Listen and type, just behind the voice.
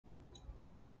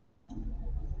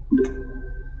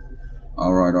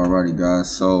Alrighty, guys.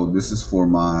 So this is for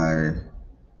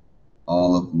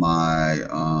all of my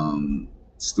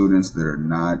students that are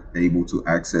not able to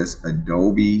access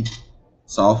Adobe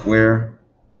software.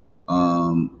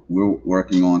 We're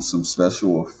working on some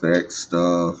special effects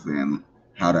stuff and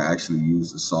how to actually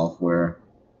use the software.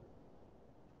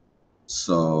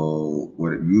 So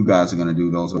what you guys are going to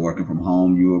do, those who are working from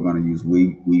home, you are going to use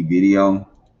WeVideo.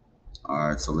 All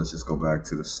right, so let's just go back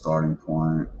to the starting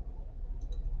point,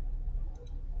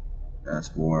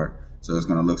 dashboard. So it's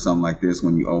going to look something like this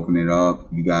when you open it up.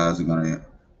 You guys are going to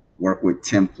work with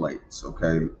templates,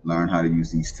 okay? Learn how to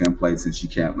use these templates since you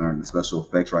can't learn the special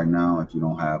effects right now if you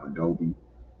don't have Adobe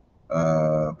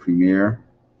Premiere.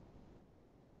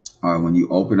 All right, when you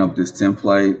open up this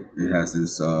template, it has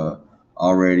this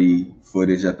already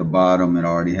footage at the bottom. It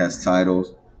already has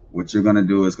titles. What you're gonna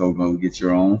do is go get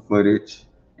your own footage,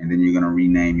 and then you're gonna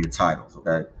rename your titles.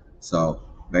 Okay. So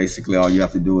basically, all you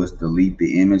have to do is delete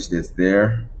the image that's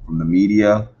there from the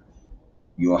media.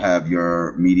 You'll have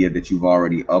your media that you've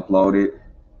already uploaded,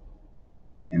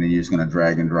 and then you're just gonna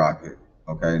drag and drop it.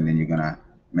 Okay, and then you're gonna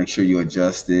make sure you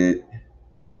adjust it.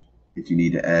 If you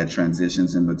need to add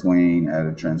transitions in between, add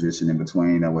a transition in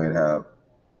between. That way it have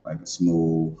like a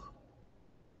smooth,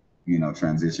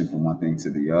 transition from one thing to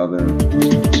the other.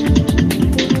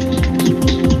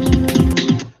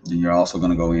 Then you're also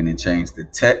going to go in and change the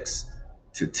text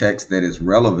to text that is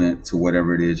relevant to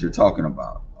whatever it is you're talking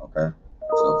about. Okay.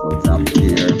 So for example,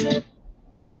 here,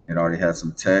 it already has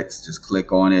some text. Just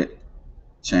click on it,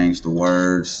 change the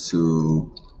words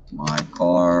to my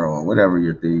car or whatever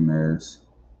your theme is.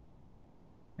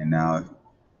 And now,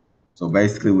 so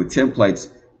basically with templates,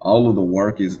 all of the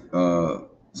work is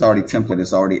it's already template.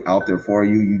 It's already out there for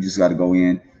you. You just got to go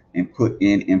in and put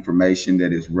in information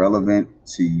that is relevant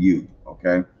to you.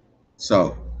 Okay.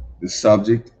 So the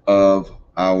subject of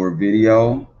our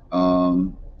video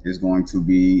is going to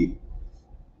be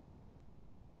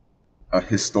a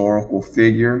historical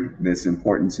figure that's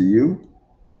important to you.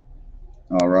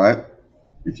 All right.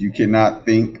 If you cannot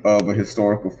think of a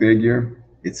historical figure,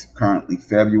 it's currently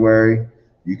February.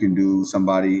 You can do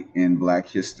somebody in Black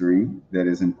history that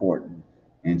is important.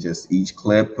 And just each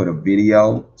clip, put a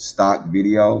video, stock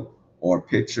video, or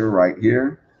picture right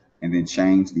here, and then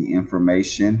change the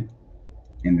information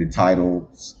in the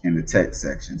titles in the text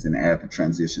sections and add the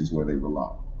transitions where they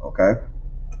belong. Okay.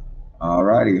 All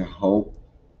righty. Hope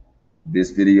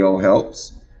this video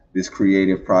helps. This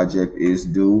creative project is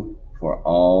due for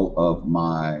all of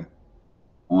my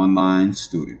online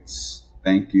students.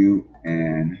 Thank you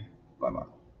and bye bye.